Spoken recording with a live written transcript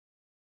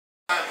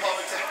I'm Paul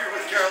McTaggart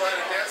with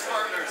Carolina Dance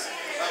Partners.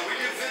 We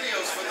do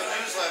videos for the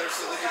newsletter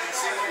so that you can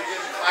see what we did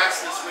in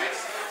class this week.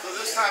 So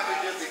this time we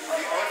did the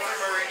Arthur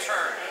Murray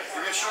turn.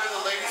 We're going to show you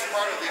the ladies'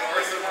 part of the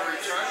Arthur Murray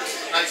turn. This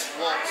is a nice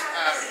waltz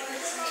pattern.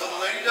 So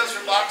the lady does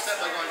her box step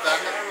by going back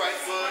on her right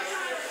foot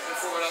and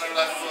forward on her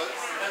left foot.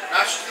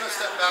 Now she's going to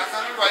step back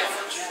on her right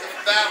foot. She's going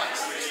to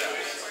balance 3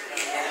 steps.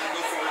 And then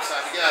go forward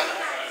side together.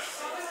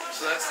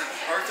 So that's the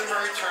Arthur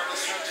Murray turn.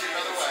 Let's turn to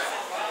another way.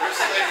 Here's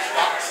the lady's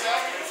box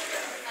step.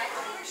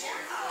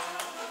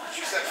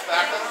 She steps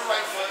back on her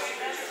right foot,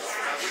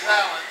 has her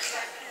balance,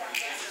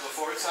 go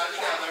forward side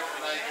together,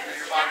 and now you can do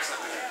your box step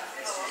again.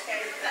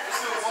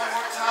 Let's do it one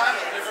more time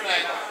at a different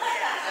angle.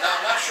 Now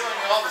I'm not showing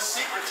you all the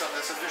secrets on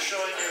this, I'm just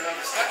showing you how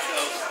the step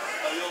goes.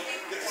 You'll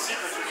get the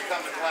secrets when you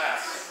come to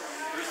class.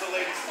 Here's the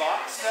lady's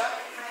box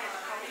step.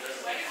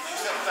 She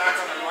steps back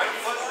on her right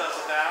foot, does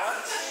a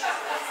balance,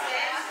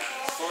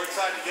 forward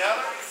side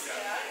together,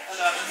 and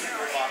now she can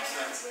do her box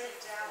step.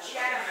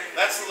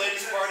 That's the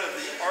ladies' part of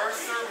the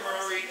Arthur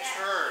Murray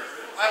turn.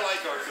 I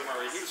like Arthur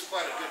Murray. He was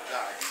quite a good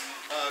guy.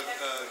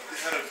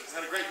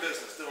 Had a great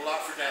business. Did a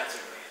lot for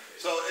dancing.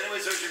 So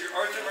anyways, there's your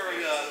Arthur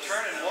Murray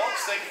turn and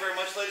waltz. Thank you very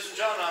much, ladies and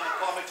gentlemen. I'm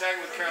Paul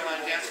McTaggart with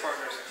Carolina Dance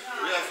Partners.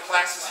 We have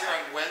classes here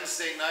on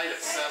Wednesday night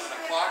at 7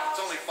 o'clock.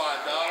 It's only $5.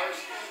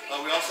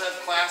 We also have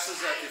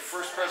classes at the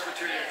First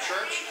Presbyterian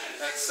Church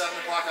at 7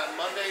 o'clock on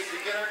Monday,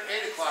 beginner,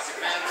 8 o'clock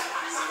advanced.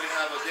 Then we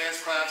have a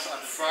dance class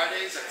on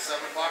Fridays at 7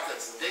 o'clock.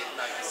 That's date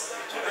night. So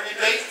bring your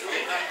date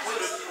not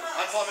included.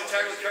 I'm Paul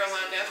McTaggart with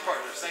Carolina Dance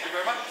Partners. Thank you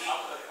very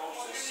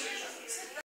much.